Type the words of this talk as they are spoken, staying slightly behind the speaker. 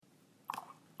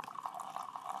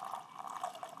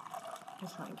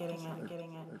Just not getting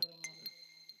it.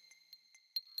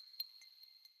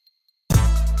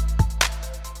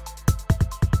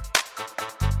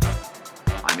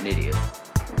 I'm an idiot.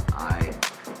 I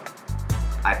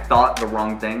I thought the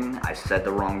wrong thing. I said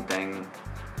the wrong thing.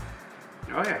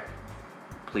 Oh yeah.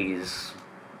 Please.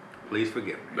 Please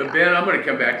forgive me. But Ben, I'm going to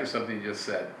come back to something you just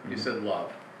said. You said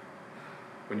love.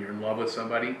 When you're in love with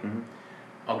somebody,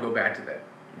 I'll go back to that.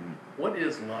 What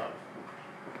is love?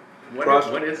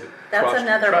 Trust. What is it? That's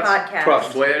another podcast.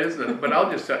 Trust. Well, it isn't. But I'll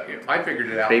just tell you, I figured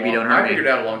it out. Baby, don't hurt I me. figured it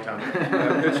out a long time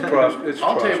ago. It's trust. It's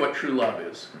I'll trust. tell you what true love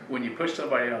is. When you push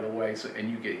somebody out of the way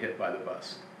and you get hit by the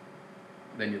bus,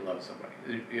 then you love somebody.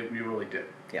 You really do.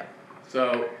 Yeah.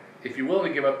 So if you're willing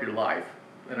to give up your life,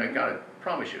 then I gotta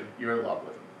promise you, you're in love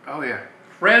with them. Oh yeah.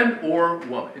 Friend or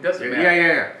woman, it doesn't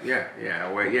matter. Yeah.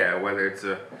 Well, yeah. Whether it's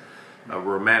a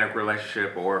romantic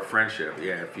relationship or a friendship,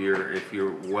 yeah. If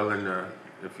you're willing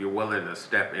to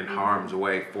step in harm's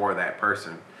way for that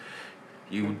person,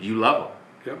 you love them.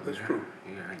 Yep, that's true.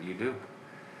 Yeah, you do.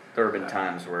 There have been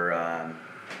times where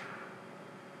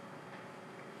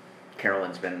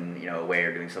Carolyn's been, away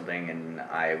or doing something, and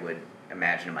I would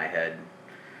imagine in my head,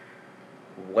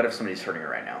 what if somebody's hurting her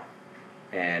right now?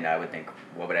 And I would think,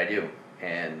 what would I do?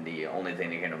 And the only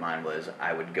thing that came to mind was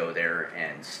I would go there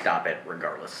and stop it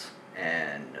regardless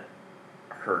and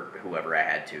hurt whoever I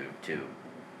had to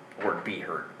or be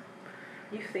hurt.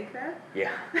 You think that?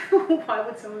 Yeah. Why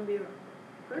would someone be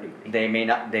hurting me? They may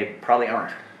not, they probably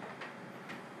aren't.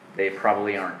 They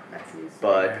probably aren't. That's news.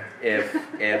 But if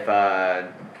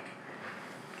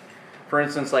for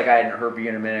instance, like I hadn't heard you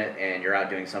in a minute and you're out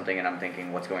doing something and I'm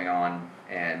thinking what's going on,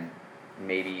 and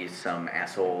maybe some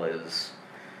asshole is,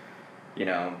 being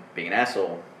an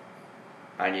asshole,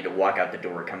 I need to walk out the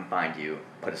door, come find you,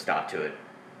 put a stop to it,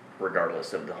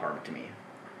 regardless of the harm to me.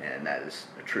 And that is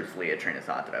truthfully a train of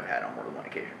thought that I've had on more than one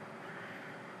occasion.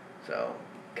 So,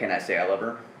 can I say I love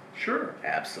her? Sure.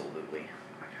 Absolutely.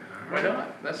 Why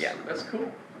not? That's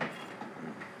cool.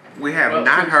 We have Well,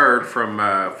 not since- heard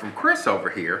from Chris over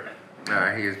here.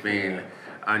 He is being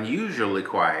unusually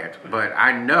quiet, but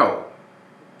I know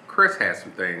Chris has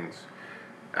some things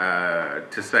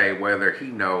to say, whether he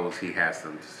knows he has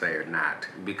them to say or not,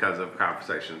 because of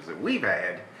conversations that we've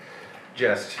had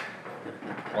just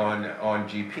on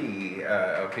GP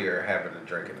up here having a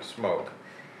drink and a smoke.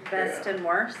 Best and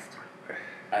worst?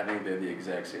 I think they're the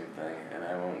exact same thing, and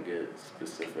I won't get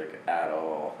specific at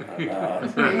all about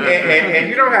and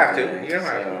you don't have to. You don't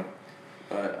have to.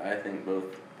 But I think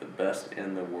both the best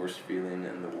and the worst feeling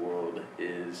in the world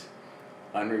is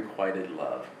unrequited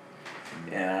love.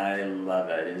 And I love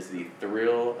it. It is the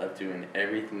thrill of doing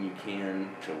everything you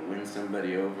can to win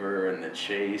somebody over and the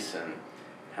chase, and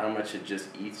how much it just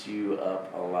eats you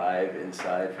up alive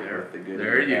inside for both the good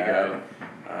There and the you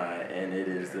bad. And it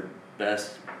is the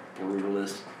best,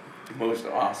 brutalest, most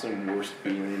awesome, worst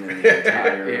feeling in the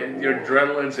entire And your world.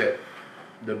 adrenaline's at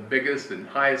the biggest and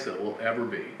highest it will ever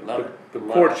be. I love it. The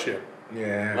Love courtship.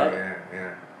 Yeah, Love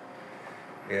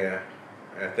yeah.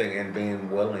 I think, and being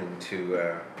willing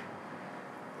to,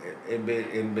 and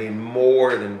being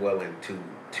more than willing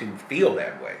to feel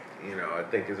that way. I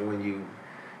think is when you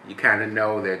kind of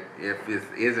know that if this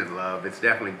isn't love, it's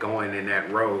definitely going in that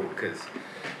road, because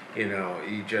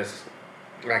you just,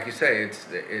 like you say, it's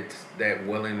that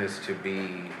willingness to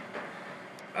be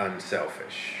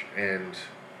unselfish, and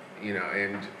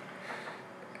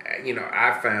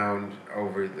I found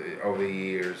over the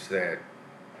years that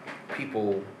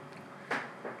people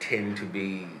tend to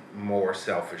be more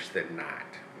selfish than not,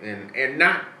 and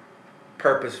not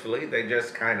purposefully. They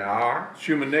just kind of are. It's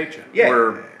human nature. Yeah.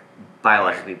 We're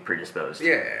biologically predisposed.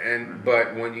 Yeah,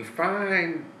 but when you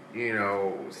find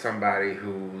somebody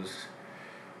who's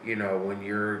when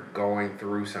you're going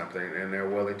through something and they're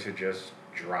willing to just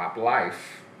drop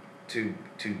life to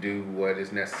do what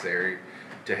is necessary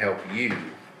to help you,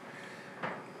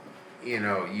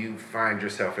 you find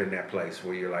yourself in that place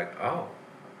where you're like, oh,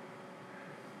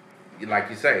 like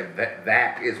you say,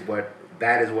 that is what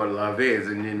love is.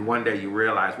 And then one day you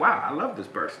realize, wow, I love this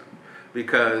person,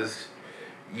 because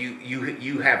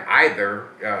you have either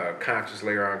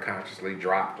consciously or unconsciously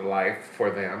dropped life for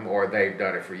them, or they've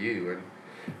done it for you,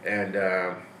 and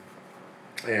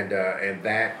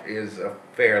that is a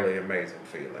fairly amazing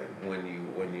feeling when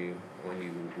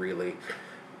you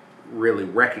really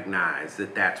recognize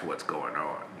that that's what's going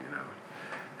on,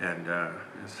 and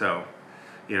so.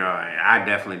 I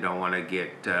definitely don't want to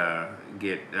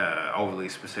get overly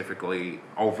specific or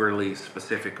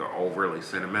overly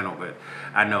sentimental, but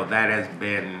I know that has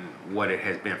been what it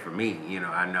has been for me.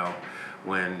 I know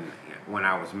when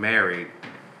I was married,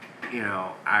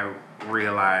 I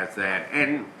realized that,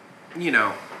 and you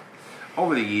know,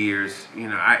 over the years, you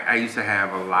know, I used to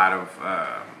have a lot of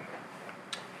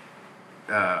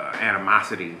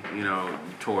animosity, you know,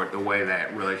 toward the way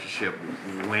that relationship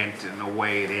went and the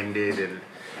way it ended,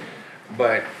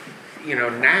 but you know,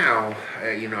 now,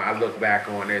 you know, I look back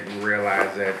on it and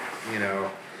realize that, you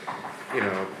know,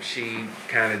 she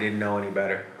kind of didn't know any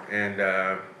better, and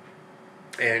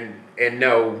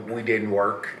no, we didn't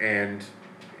work, and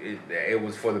it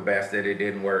was for the best that it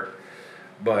didn't work.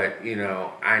 But you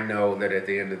know, I know that at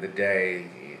the end of the day,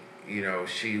 you know,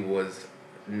 she was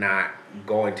not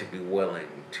going to be willing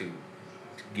to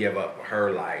give up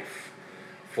her life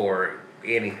for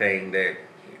anything that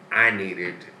I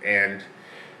needed, and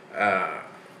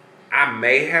I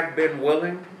may have been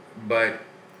willing, but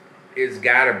it's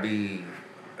got to be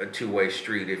a two-way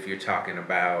street if you're talking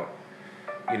about,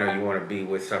 you know, you want to be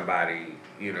with somebody,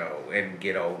 you know, and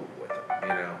get over with them, you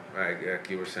know, like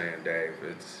you were saying, Dave.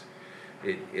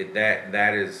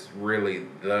 That is really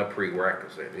the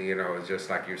prerequisite, you know. It's just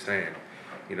like you're saying,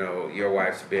 you know, your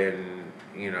wife's been,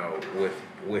 you know,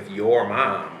 with your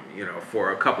mom, you know,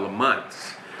 for a couple of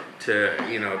months to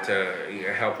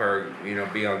help her, you know,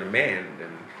 be on the mend,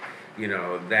 and you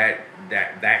know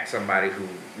that's somebody who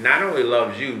not only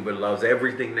loves you but loves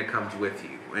everything that comes with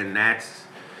you, and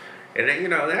you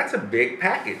know, that's a big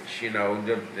package, you know,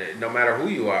 no matter who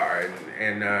you are,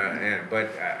 but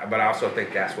I also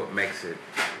think that's what makes it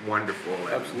wonderful.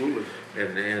 Absolutely.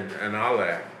 And all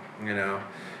that, you know,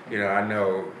 I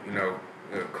know, you know,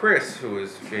 Chris, who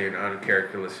is being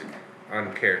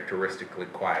uncharacteristically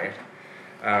quiet.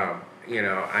 You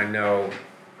know, I know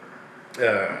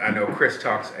Chris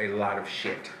talks a lot of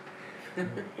shit,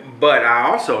 but I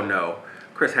also know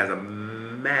Chris has a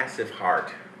massive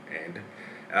heart, and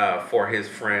for his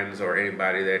friends or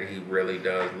anybody that he really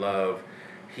does love,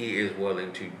 he is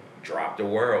willing to drop the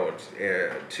world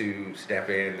to step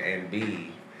in and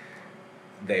be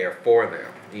there for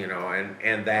them, you know,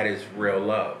 and that is real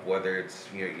love, whether it's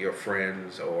your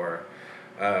friends or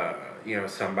you know,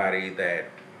 somebody that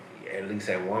at least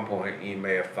at one point you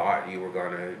may have thought you were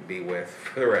going to be with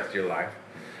for the rest of your life,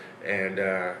 and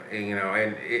you know,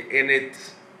 and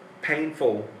it's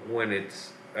painful when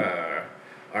it's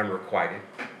unrequited,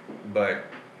 but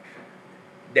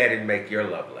that didn't make your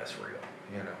love less real,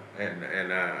 you know, and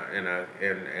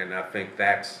I think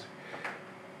that's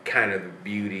kind of the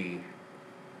beauty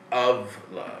of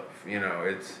love, you know.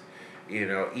 It's, you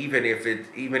know, even if it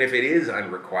is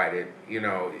unrequited, you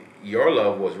know, your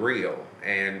love was real,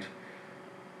 and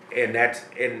that's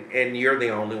and you're the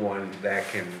only one that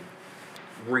can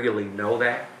really know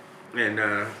that, and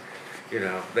you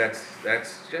know, that's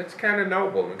kind of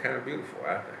noble and kind of beautiful,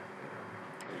 I think.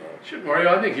 Shit,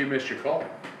 Mario, I think you missed your call.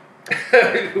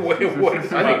 what I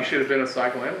think you should have been a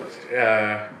psychoanalyst.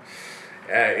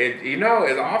 You know,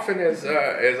 as often as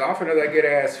I get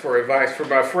asked for advice from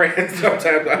my friends,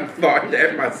 sometimes I've thought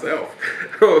that myself.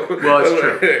 Well, it's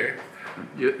true.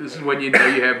 This is when you know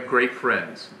you have great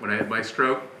friends. When I had my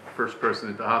stroke, first person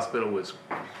at the hospital was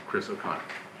Chris O'Connor.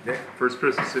 Yeah. First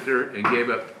person to sit there and gave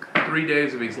up 3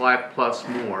 days of his life plus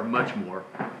more, much more,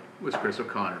 was Chris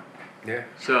O'Connor. Yeah.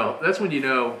 So that's when you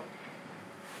know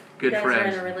good You guys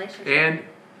friends. are in a relationship. And,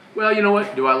 well, you know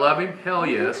what? Do I love him? Hell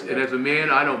yes. And as a man,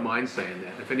 I don't mind saying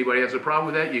that. If anybody has a problem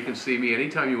with that, you can see me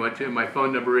anytime you want to. My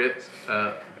phone number is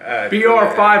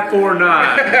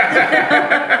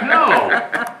BR549. no,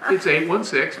 it's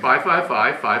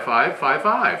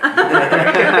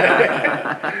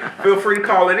 816-555-5555. Feel free to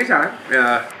call anytime.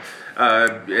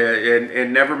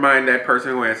 And never mind that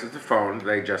person who answers the phone.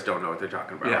 They just don't know what they're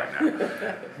talking about right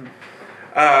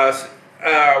now.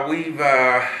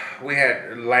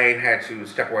 Lane had to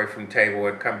step away from the table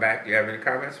and come back. Do you have any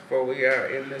comments before we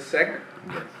end this segment?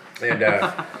 And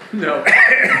No.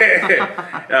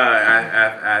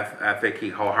 I think he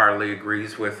wholeheartedly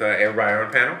agrees with everybody on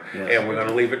the panel, and we're going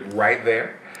to leave it right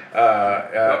there.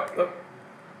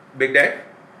 Big Dave?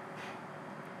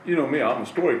 You know me, I'm a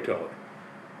storyteller,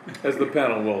 as the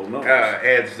panel well knows.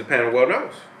 As the panel well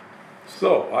knows.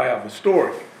 So, I have a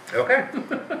story. Okay.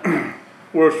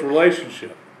 Worst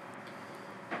relationship.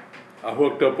 I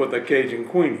hooked up with a Cajun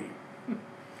queenie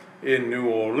in New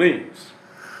Orleans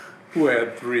who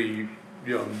had 3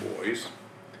 young boys,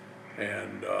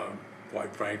 and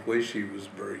quite frankly, she was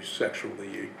very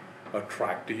sexually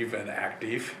attractive and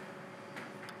active.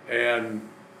 And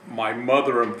my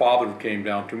mother and father came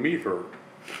down to meet her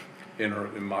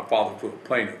in my father flew a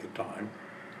plane at the time,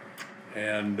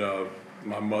 and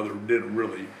my mother didn't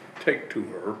really take to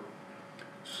her.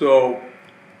 So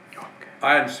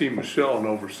I hadn't seen Michelle in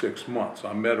over 6 months.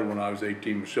 I met her when I was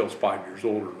 18. Michelle's 5 years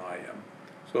older than I am.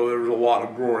 So there was a lot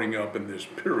of growing up in this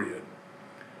period.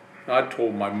 I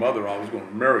told my mother I was going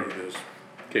to marry this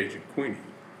Cajun Queenie.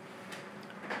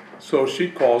 So she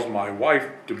calls my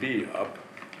wife-to-be up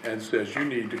and says, you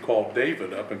need to call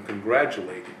David up and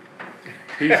congratulate him.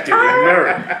 He's getting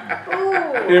married.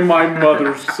 Ooh. In my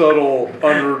mother's subtle,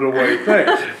 under the way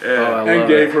things. Yeah. And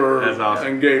gave her That's awesome.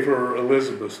 and gave her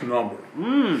Elizabeth's number.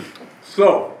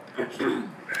 So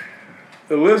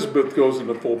Elizabeth goes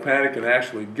into full panic and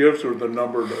actually gives her the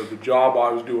number of the job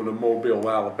I was doing in Mobile,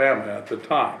 Alabama at the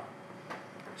time.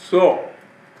 So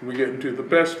we get into the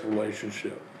best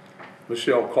relationship.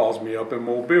 Michelle calls me up in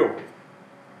Mobile,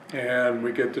 and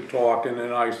we get to talking,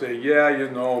 and I say, yeah, you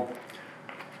know,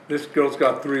 this girl's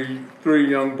got three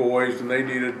young boys, and they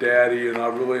need a daddy, and I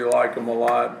really like them a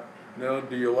lot. You know,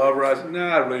 do you love her? I said,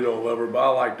 nah, I really don't love her, but I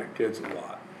like the kids a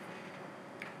lot.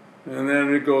 And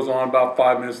then it goes on. About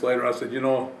 5 minutes later, I said, you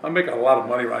know, I'm making a lot of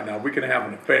money right now. We can have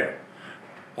an affair.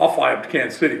 I'll fly up to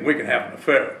Kansas City, and we can have an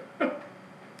affair.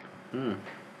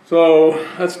 So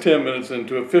that's 10 minutes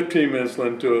into it. 15 minutes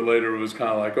into it later, it was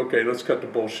kind of like, okay, let's cut the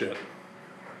bullshit.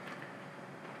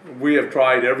 We have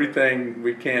tried everything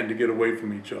we can to get away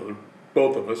from each other,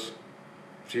 both of us.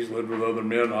 She's lived with other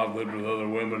men, I've lived with other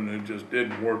women, and it just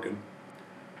isn't working.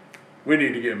 We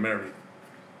need to get married.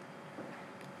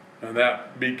 And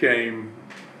that became,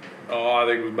 I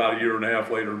think it was about a year and a half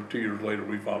later, 2 years later,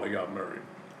 we finally got married.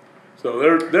 So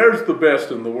there's the best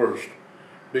and the worst,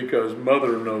 because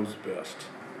mother knows best.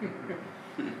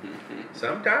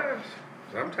 Sometimes.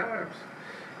 The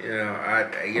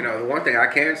one thing I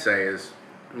can say is,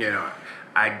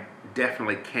 I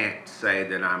definitely can't say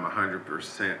that I'm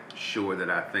 100% sure that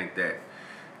I think that,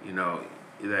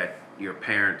 that your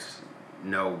parents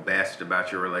know best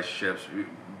about your relationships,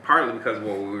 partly because of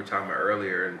what we were talking about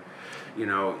earlier, and,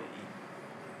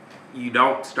 you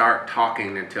don't start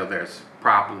talking until there's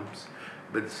problems,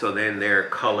 but so then they're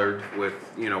colored with,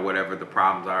 whatever the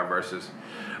problems are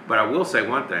but I will say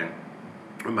one thing,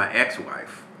 my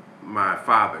ex-wife, my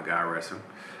father, God rest him,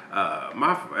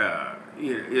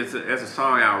 it's a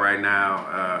song out right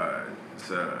now. It's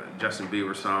a Justin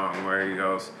Bieber song where he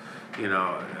goes,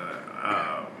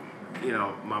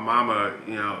 my mama,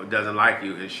 doesn't like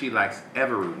you, and she likes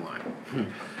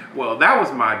everyone. Well, that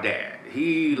was my dad.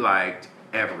 He liked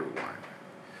everyone.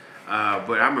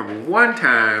 But I remember one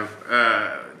time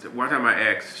my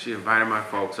ex, she invited my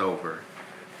folks over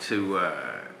to,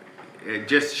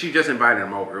 she just invited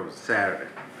them over. It was Saturday.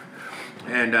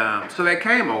 And so they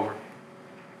came over.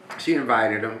 She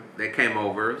invited them. They came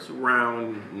over. It was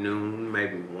around noon,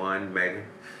 maybe 1, maybe.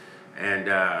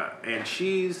 And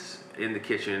she's in the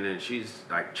kitchen, and she's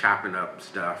like chopping up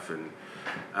stuff, and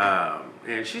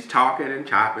she's talking and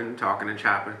chopping.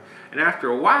 And after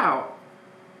a while,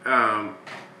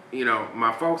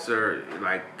 my folks are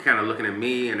like kind of looking at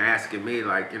me and asking me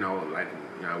like,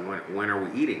 when are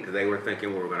we eating? Because they were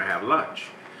thinking we were going to have lunch.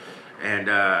 And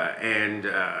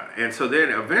so then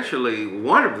eventually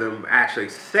one of them actually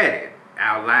said it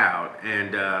out loud,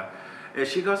 and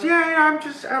she goes, yeah,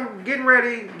 I'm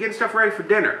getting stuff ready for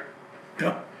dinner.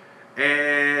 Yeah.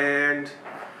 And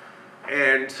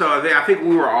so I think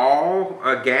we were all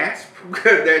aghast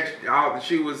that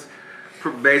she was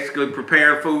basically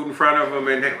preparing food in front of them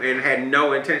and had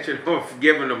no intention of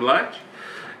giving them lunch.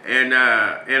 And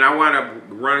I wound up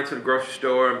running to the grocery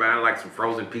store and buying like some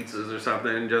frozen pizzas or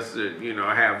something, just to,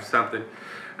 have something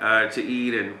to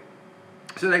eat. And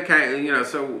so they came,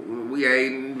 so we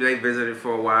ate and they visited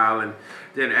for a while. And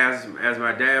then as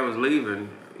my dad was leaving,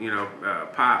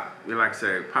 Pop, like I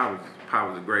said, Pop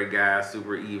was a great guy,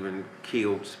 super even,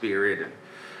 keeled spirit.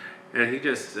 And he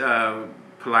just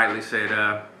politely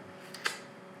said,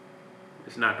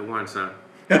 it's not the one, son.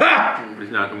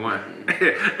 It's not the one.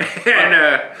 and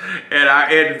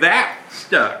that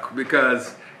stuck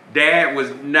because Dad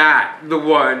was not the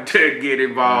one to get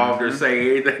involved or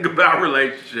say anything about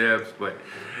relationships, but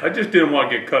I just didn't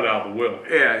want to get cut out of the will.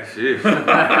 yeah, shit.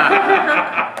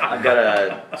 I've got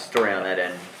a story on that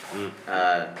end.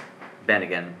 Ben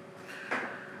again.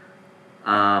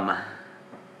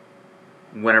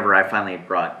 Whenever I finally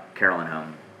brought Carolyn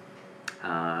home,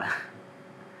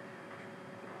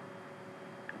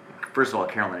 first of all,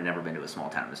 Carolyn had never been to a small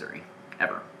town in Missouri,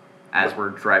 ever. As we're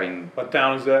driving What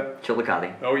town is that?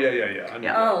 Chillicothe. Oh, yeah. I know.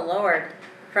 Yeah. Oh, Lord.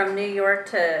 From New York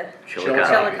to Chillicothe.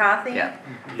 Chillicothe? Yeah.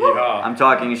 Yeah. I'm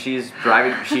talking, she's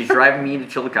driving me to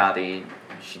Chillicothe.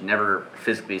 She'd never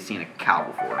physically seen a cow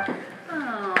before.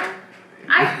 Oh.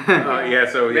 I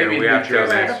So Maybe we in have to New tell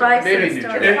Jersey. that The story. bison Maybe New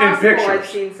store. Jersey. It's In possible I've pictures.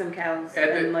 seen some cows At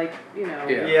the- and like, you know.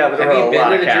 Yeah. Yeah, but there Have were you a been lot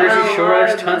to of the cows. Jersey Shore?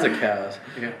 There's Oh, tons of cows.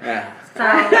 Yeah.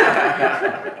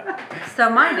 So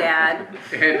my dad,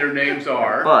 And their names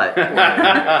are But, oh,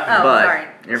 but sorry.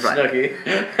 you're fine. Snooky.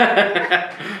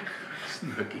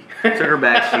 Snooky. Took her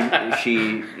back.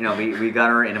 She we got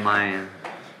her into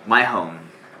my home,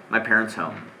 my parents'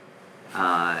 home,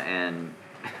 and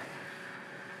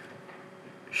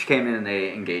she came in and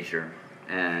they engaged her,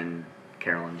 and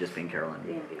Carolyn, just being Carolyn,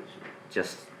 The engagement.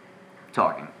 just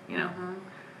talking,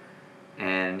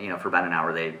 and for about an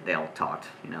hour they all talked,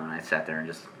 and I sat there and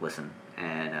just listened,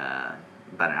 and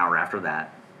about an hour after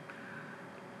that,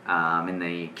 in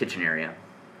the kitchen area,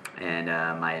 and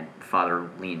my father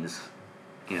leans,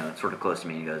 sort of close to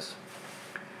me and he goes,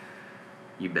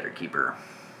 "You better keep her,"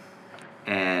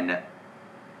 and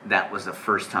that was the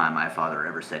first time my father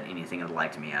ever said anything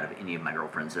like to me out of any of my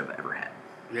girlfriends that I've ever had.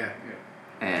 Yeah.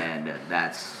 And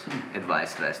that's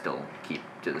advice that I still keep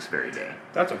to this very day.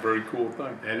 That's a very cool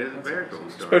thing, That is a very cool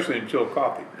story. especially in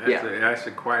Chillicothe. That's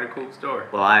quite a cool story.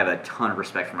 Well, I have a ton of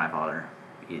respect for my father.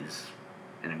 He's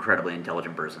an incredibly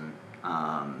intelligent person.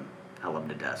 I love him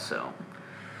to death. So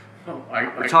Oh,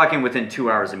 we're talking within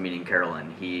 2 hours of meeting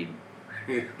Carolyn. He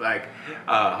Like,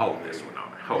 hold this one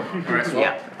on. Hold on. All right, well,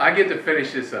 Yeah. I get to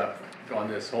finish this up on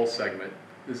this whole segment.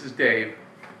 This is Dave,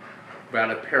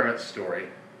 about a parent's story.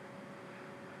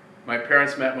 My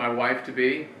parents met my wife to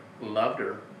be, loved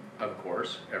her, of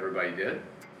course, everybody did.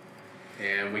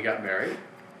 And we got married.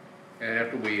 And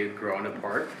after we had grown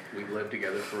apart, we lived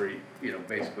together for,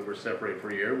 basically we're separated for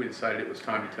a year. We decided it was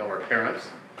time to tell our parents.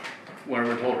 When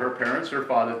we told her parents, her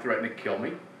father threatened to kill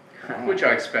me, which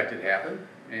I expected happened.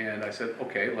 And I said,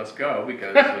 okay, let's go,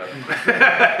 because walk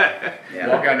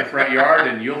out in the front yard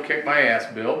and you'll kick my ass,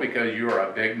 Bill, because you're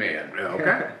a big man.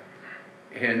 Okay.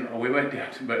 And we went down,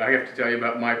 but I have to tell you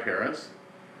about my parents.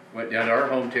 Went down to our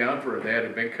hometown they had a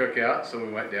big cookout, so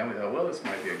we went down. We thought, well, this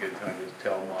might be a good time to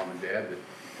tell mom and dad that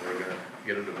we're going to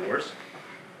get a divorce.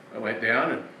 I went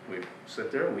down and we sat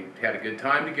there and we had a good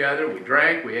time together. We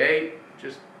drank, we ate,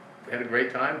 just had a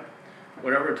great time.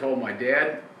 Whatever, told my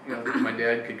dad, my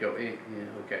dad could go, hey, yeah,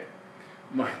 okay.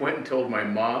 Went and told my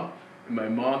mom. And my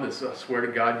mom, I swear to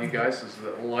God, you guys, this is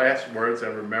the last words I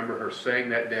remember her saying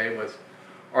that day was,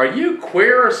 "Are you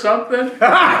queer or something?"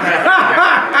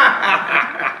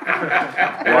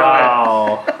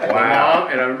 wow. Mom,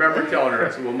 and I remember telling her, I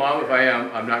said, "Well, Mom, if I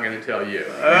am, I'm not going to tell you."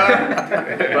 But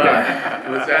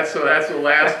that's the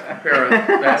last parent.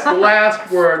 That's the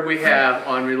last word we have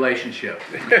on relationship.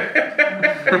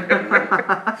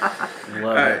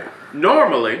 Love it.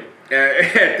 Normally,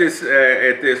 at this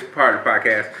part of the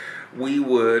podcast, we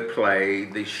would play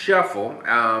the shuffle,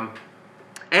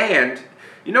 and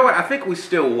you know what? I think we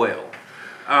still will.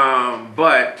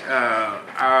 But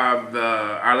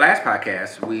our last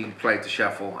podcast, we played the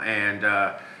shuffle, and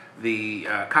the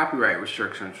copyright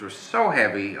restrictions were so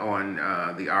heavy on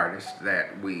the artist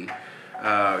that we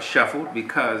shuffled,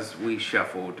 because we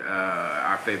shuffled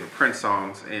our favorite Prince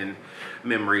songs in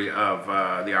memory of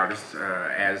the artist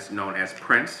as known as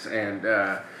Prince, and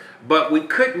but we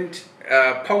couldn't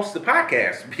post the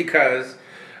podcast because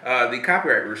the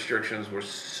copyright restrictions were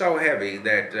so heavy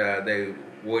that they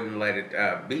wouldn't let it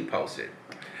be posted.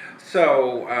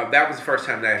 So that was the first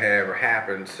time that had ever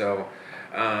happened. So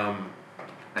I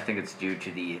think it's due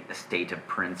to the estate of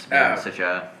Prince being such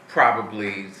a...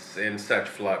 probably in such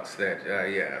flux that,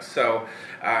 yeah. So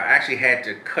I actually had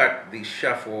to cut the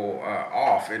shuffle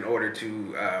off in order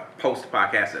to post the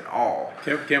podcast at all.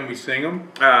 Can we sing them?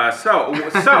 Actually,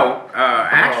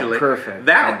 perfect.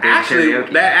 That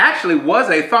actually was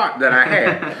a thought that I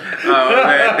had,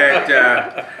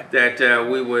 that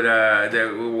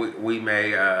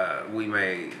we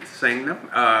may sing them.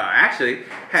 Actually,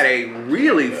 had a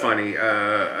really funny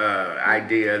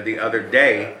idea the other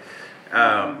day.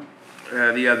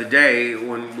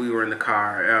 When we were in the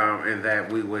car, and that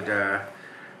we would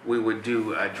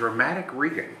do dramatic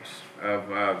readings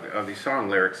of these song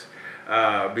lyrics,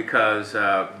 because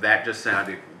that just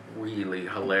sounded really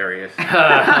hilarious.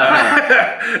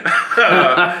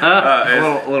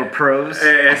 a little prose.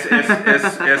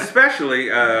 Especially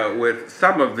with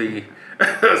some of the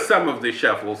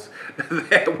shuffles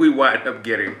that we wind up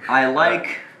getting. I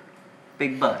like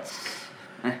big butts.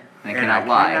 I cannot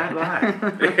lie.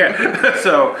 Yeah.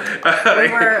 So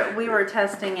We were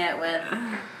testing it with,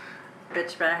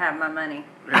 bitch better have my money.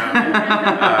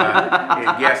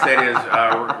 yes, that is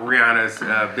Rihanna's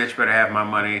 "Bitch Better Have My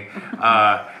Money."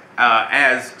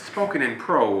 As spoken in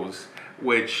prose,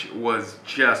 which was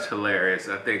just hilarious.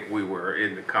 I think we were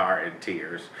in the car in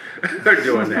tears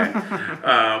doing that.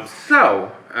 I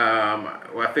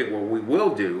think what we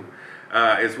will do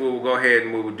is we will go ahead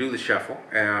and we will do the shuffle.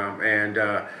 And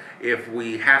if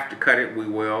we have to cut it, we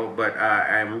will. But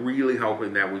I'm really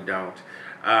hoping that we don't.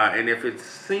 And if it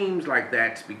seems like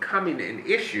that's becoming an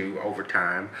issue over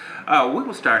time, we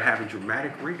will start having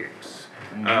dramatic readings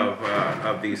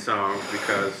of these songs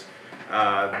because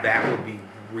that would be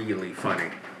really funny.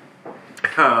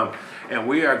 And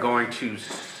we are going to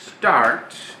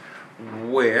start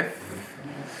with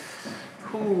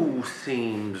who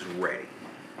seems ready.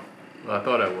 Well, I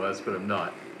thought I was, but I'm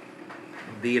not.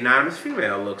 The anonymous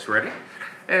female looks ready.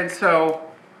 And so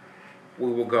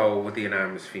we will go with the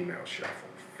anonymous female shuffle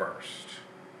first.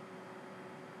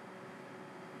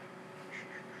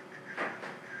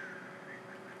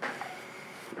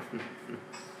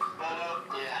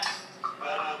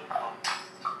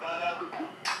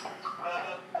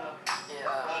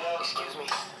 Excuse me.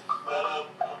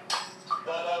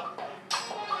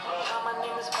 Hi, my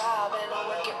name is Bob and I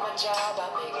work at my job. I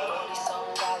make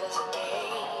 $40-some a day.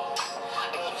 I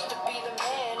used to be the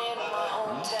man in my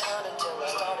hometown until I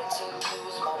started to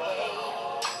lose my way.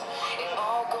 It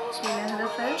all goes You know who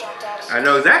this is? I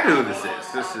know exactly who this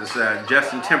is. This is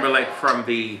Justin Timberlake from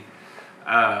the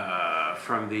I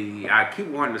keep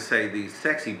wanting to say the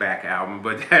Sexy Back album,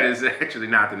 but that is actually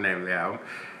not the name of the album.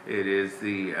 It is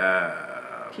the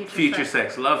Future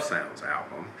Sex Love Sounds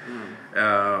album.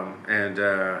 And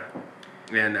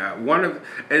one of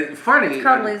it's funny. It's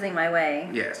called Losing My Way.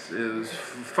 Yes, it was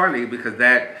funny because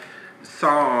that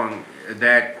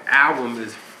album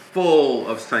is full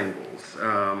of singles.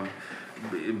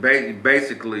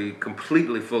 Basically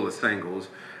completely full of singles,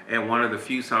 and one of the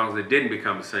few songs that didn't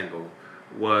become a single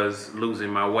was Losing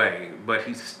My Way, but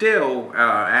he still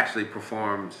actually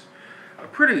performs a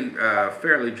pretty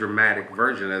fairly dramatic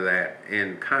version of that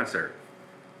in concert,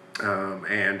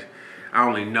 and I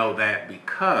only know that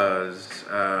because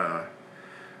not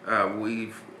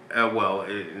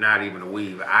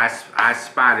even I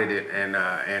spotted it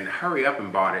and hurry up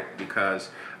and bought it because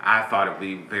I thought it would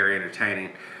be very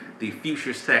entertaining. The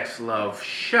Future Sex Love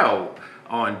Show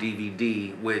on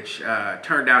DVD, which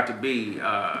turned out to be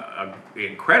an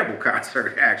incredible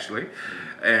concert actually,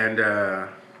 and that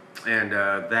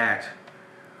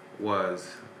was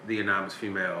the anonymous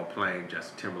female playing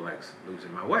Justin Timberlake's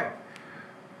 "Losing My Way."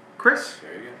 Chris,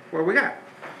 There you go. what we got?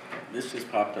 This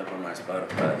just popped up on my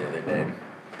Spotify the other day,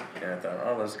 and I thought,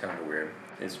 oh, that's kind of weird.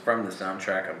 It's from the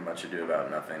soundtrack of Much Ado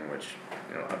About Nothing, which,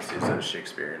 obviously is a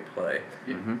Shakespearean play.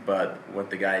 Mm-hmm. But what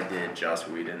the guy did, Joss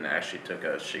Whedon, actually took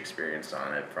a Shakespearean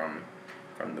sonnet from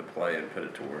the play and put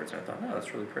it to words, and I thought, oh,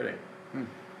 that's really pretty.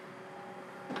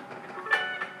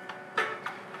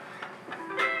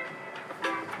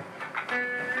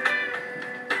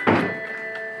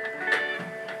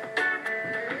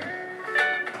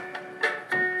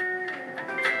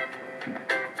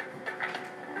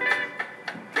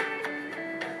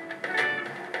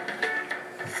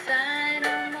 Sigh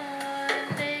no more,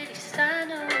 lady, sigh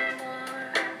no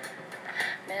more.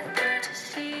 Never to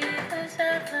see was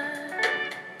ever.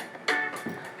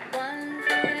 One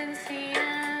foot in sea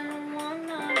and one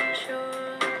on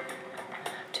shore.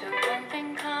 Two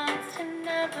bumping constant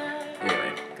never.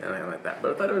 Anyway, kind of like that.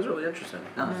 But I thought it was really interesting.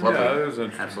 No, it's lovely. Yeah, it was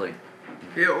interesting. Absolutely.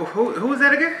 Yeah, who was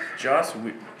that again? Joss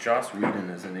Whedon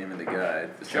is the name of the guy.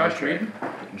 The Josh soundtrack- Whedon?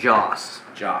 Joss.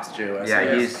 Joss, J-O-S.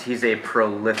 Yeah, he's a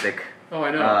prolific Oh,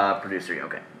 I know. producer.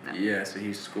 Okay. Yeah. Yeah, so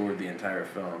he scored the entire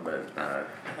film, but I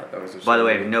thought that was just By the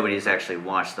way, really- nobody's actually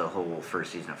watched the whole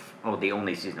first season the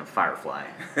only season of Firefly.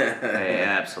 They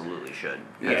absolutely should.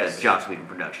 That's Yes. a Joss Whedon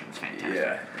production. It's fantastic.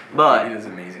 Yeah. But he does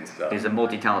amazing stuff. he's a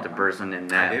multi-talented person, and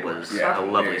I that did was yeah, a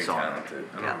lovely very song. talented.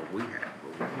 I don't know what we have,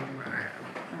 but what I have.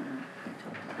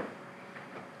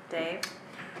 Dave?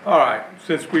 All right,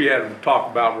 since we had talked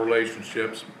about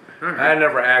relationships, I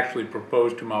never actually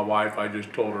proposed to my wife. I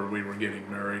just told her we were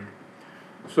getting married.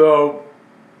 So,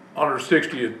 on her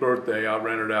 60th birthday, I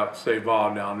rented out Save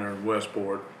All down there in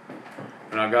Westport.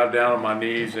 And I got down on my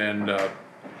knees and I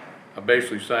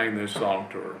basically sang this song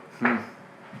to her.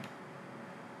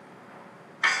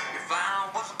 If I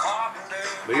was a carpenter,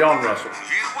 Leon Russell.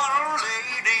 you were a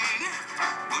lady,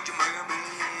 would you marry me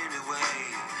anyway?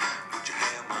 Would you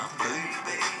have my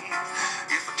baby?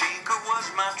 If a tinker was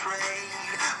my trade,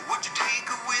 would you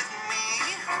tinker with me?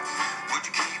 Would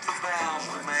you keep the vows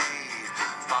we made,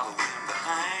 following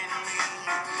behind me?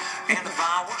 And if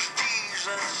I was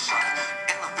Jesus,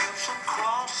 and I built some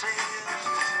crosses,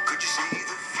 could you see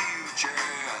the future?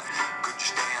 Could you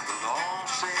stand the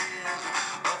losses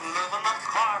of loving a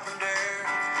carpenter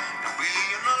and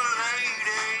being a lady?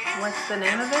 What's the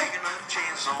name of it?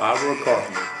 Barbara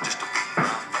Carpenter. Just to be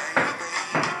my baby.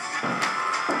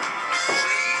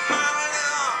 Sweet my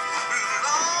love through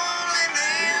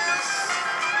loneliness.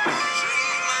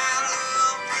 Sweet my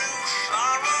love through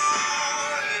sorrow.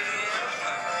 Yes.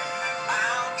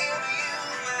 I'll give you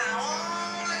my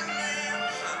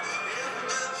loneliness.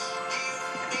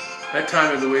 If That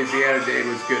time of Louisiana day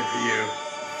was good for you.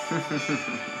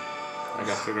 I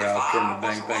got to figure out how to turn the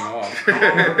dang thing off.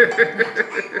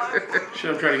 Should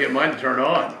have tried to get mine to turn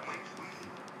on.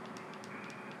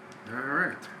 All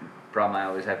right. Problem I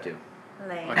always have to. I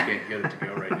Lane. can't get it to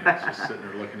go right now. It's just sitting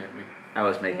there looking at me. I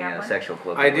was making have a one? sexual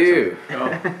club. I do. Oh,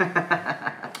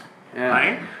 Yeah.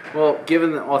 Lane? Well,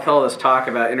 given with all this talk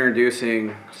about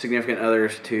introducing significant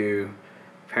others to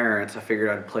parents, I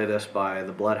figured I'd play this by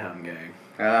the Bloodhound Gang.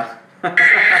 Well, you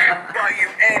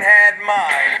ain't had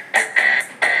mine.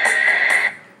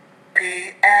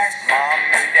 P.S. Mom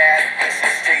and Dad, this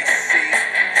is JC.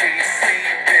 JC,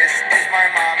 this is my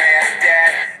mom and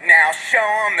dad. Now show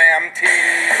 'em them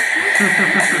titties.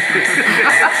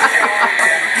 Show 'em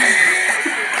them titties.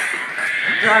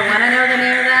 Do I want to know the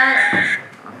name of that?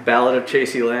 Ballad of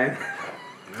Chasey Lane.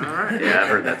 All right. Yeah, I've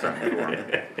heard that song before. All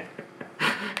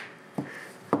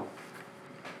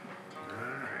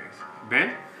right. Ben?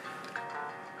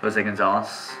 Jose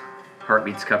Gonzalez,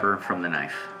 Heartbeats cover from The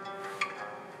Knife.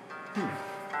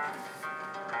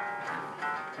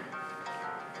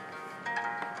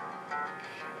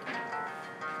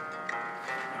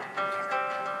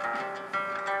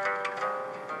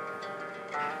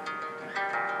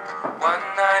 One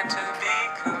night to be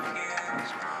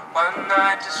confused, one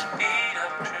night to speed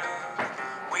up truth.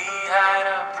 We had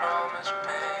a promise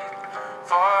made,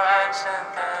 for I'd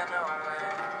sent that away.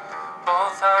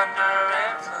 Both under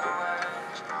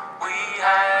influence, we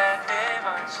had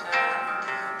divine sense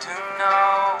to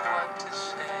know what to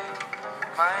say.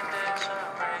 Mind is a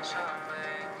razor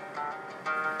blade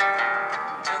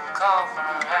to call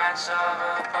for hands of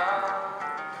above.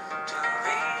 To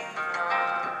lean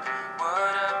on,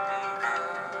 would it be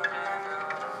good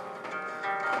enough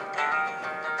for me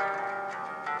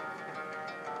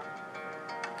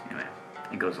now? Anyway,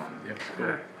 it goes on. yep, cool.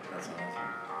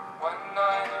 One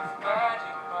night of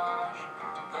magic rush,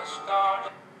 the start.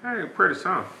 Hey, pretty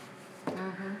song.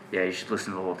 Yeah, you should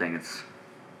listen to the whole thing. It's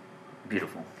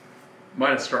beautiful.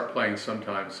 Mine will start playing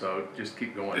sometime, so just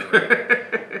keep going. I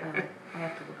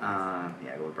have to look.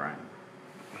 Yeah, go with Brian.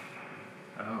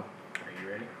 Oh, are you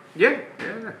ready? Yeah,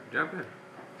 jump in.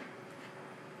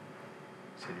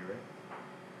 Said you ready?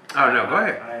 Oh, no, go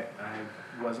ahead.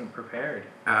 I wasn't prepared.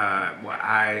 Well,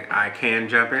 I can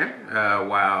jump in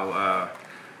while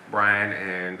Brian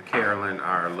and Carolyn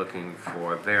are looking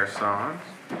for their songs.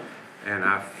 And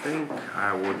I think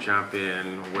I will jump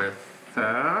in with,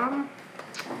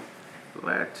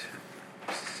 let's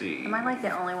see. Am I like the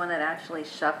only one that actually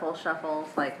shuffles?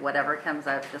 Like whatever comes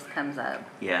up just comes up.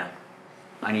 Yeah.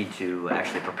 I need to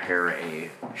actually prepare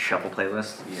a shuffle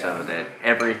playlist so that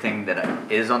everything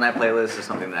that is on that playlist is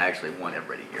something that I actually want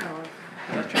everybody to hear.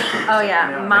 Oh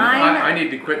yeah, mine. I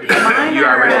need to quit. Mine You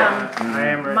are are, ready? I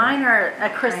am ready. mine are a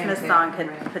Christmas song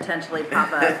could potentially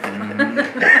pop up.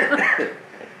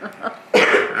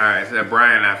 All right, so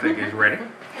Brian, I think, is ready.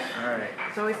 All right.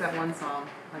 There's always that one song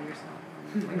on your song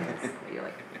that you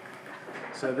like.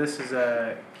 So this is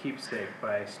a Keepsake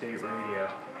by State Radio.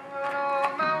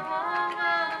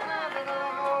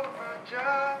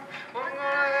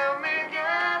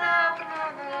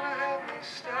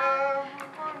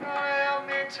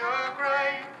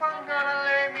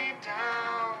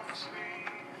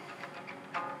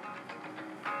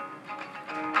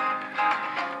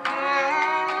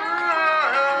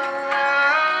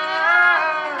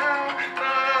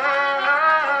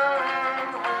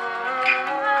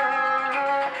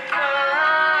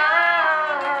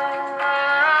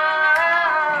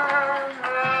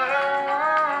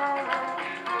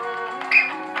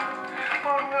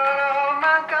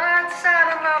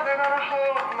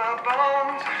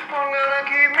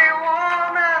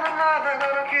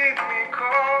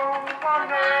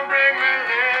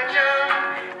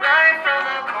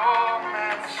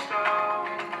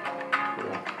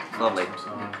 Lovely.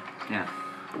 Song. Yeah.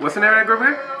 What's the name of that group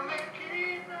again?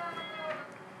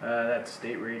 That's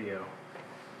State Radio.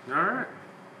 All right.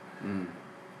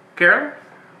 Carolyn?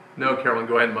 No, Carolyn,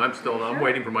 go ahead. I'm still. I'm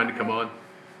waiting for mine to come on.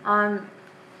 Are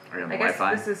you on the I guess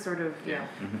Wi-Fi? this is sort of you're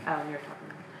talking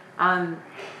about.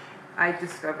 I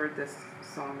discovered this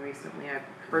song recently. I've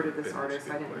heard of this artist.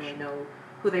 I didn't really know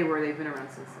who they were. They've been around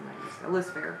since the 90s. Liz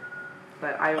Fair.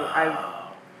 But I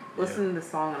listened to the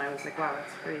song and I was like, wow,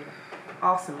 that's pretty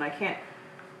awesome. And I can't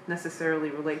necessarily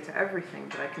relate to everything,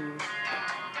 but I can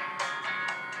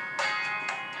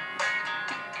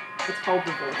It's called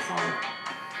Divorce Song.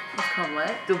 It's called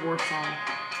what? Divorce Song.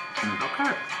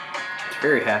 Okay. It's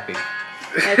very happy.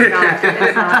 It's not.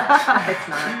 It's not. It's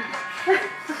not.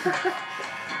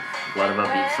 A lot of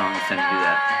upbeat songs tend to do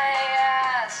that. I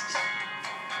asked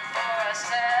for a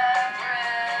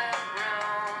separate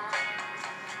room.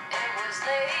 It was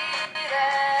late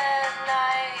at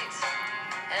night,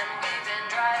 and we've been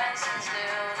driving since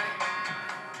noon.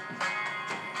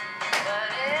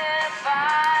 But if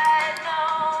I'd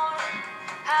known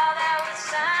how that would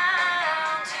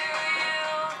sound to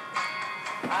you,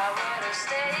 I would have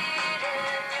stayed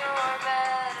in your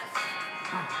bed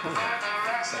for the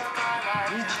rest of my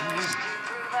life, just to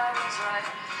prove I was right,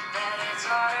 that it's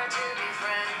harder to be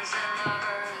friends than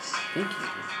lovers. Thank you.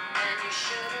 And you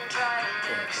shouldn't try to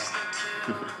mix the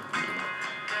two.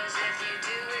 Cause if you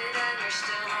do it and you're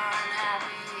still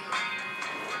unhappy,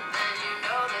 then you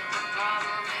know that the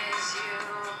problem is you.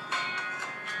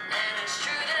 And it's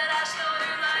true that I stole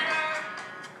your lighter.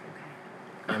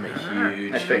 I'm a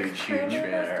huge, That's huge, big. huge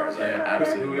fan of her. Yeah,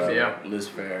 absolutely love Yeah. Liz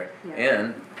Fair. Yeah.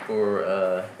 And for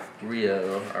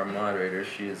Rio, our moderator,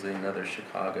 she is another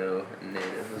Chicago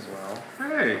native as well.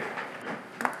 Hey.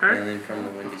 Okay. Hailing from the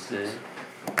Windy City.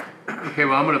 Okay,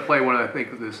 well, I'm going to play one of, I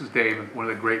think this is Dave, one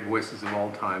of the great voices of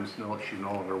all time. She's no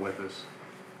longer with us.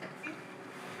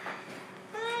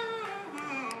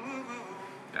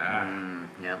 Yeah.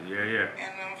 Yeah.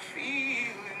 And I'm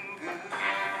feeling good.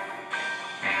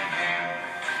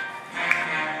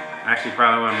 Actually,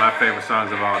 probably one of my favorite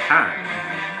songs of all time.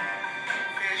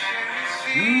 Fish in the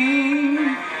sea. You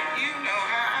know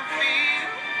how I feel.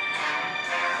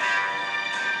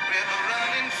 River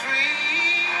running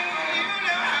free. You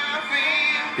know how I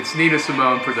feel. It's Nina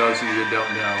Simone, for those of you that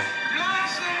don't know.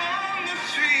 Blossom on the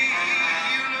tree.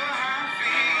 You know how I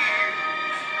feel.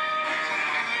 It's a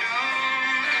new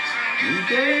dawn. It's a new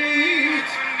day.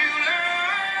 It's a new life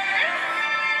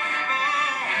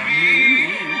for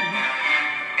me.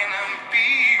 And I'm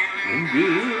feeling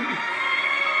good.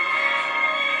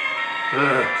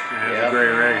 That's a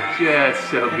great record. Just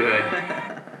so good.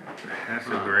 That's a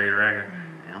great record.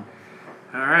 Yeah.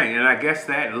 All right, and I guess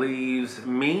that leaves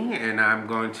me, and I'm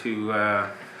going to.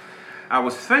 I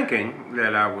was thinking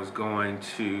that I was going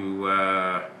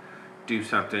to do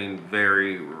something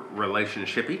very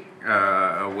relationshipy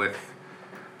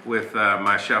with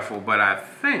my shuffle, but I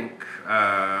think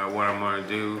what I'm going to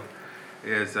do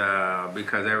is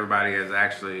because everybody has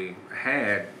actually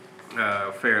had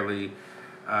fairly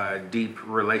deep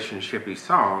relationshipy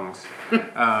songs,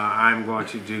 I'm going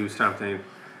to do something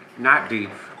not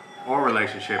deep or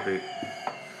relationshipy.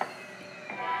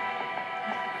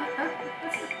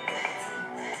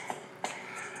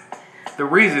 The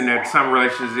reason that some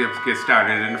relationships get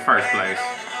started in the first place.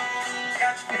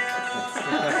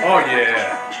 Oh,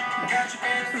 yeah.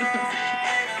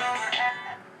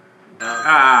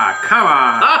 Ah, come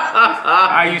on.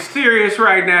 Are you serious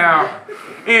right now?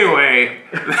 Anyway.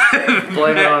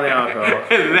 Blame it on the alcohol.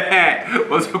 That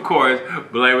was, of course,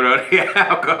 Blame It on the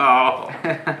Alcohol.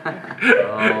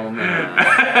 Oh, man.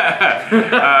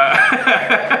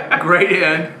 Great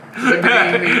end.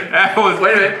 That was,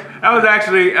 Wait a minute. That was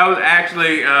actually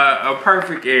a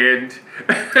perfect end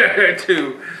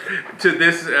to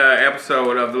this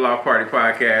episode of the Loft Party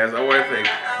Podcast. I want to say,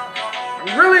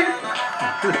 really?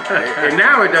 And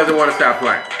now it doesn't want to stop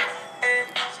playing.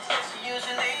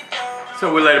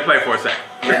 So we'll let it play for a second.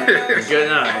 Good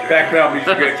night. Background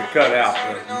music gets you cut out,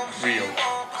 but real.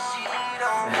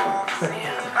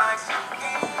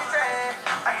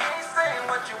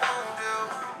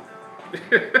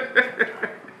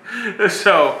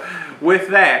 So, with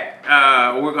that,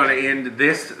 we're going to end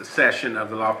this session of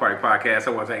the Loft Party Podcast.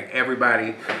 I want to thank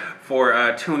everybody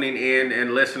for tuning in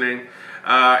and listening.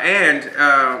 And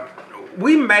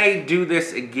we may do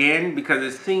this again because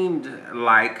it seemed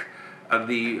like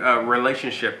the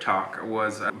relationship talk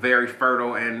was very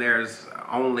fertile, and there's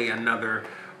only another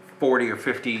 40 or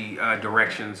 50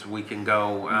 directions we can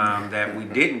go that we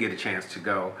didn't get a chance to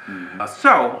go.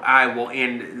 So I will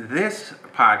end this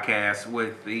podcast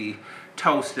with the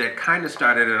toast that kind of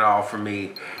started it all for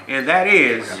me, and that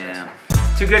is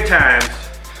to good times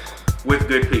with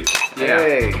good people.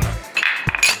 Yay.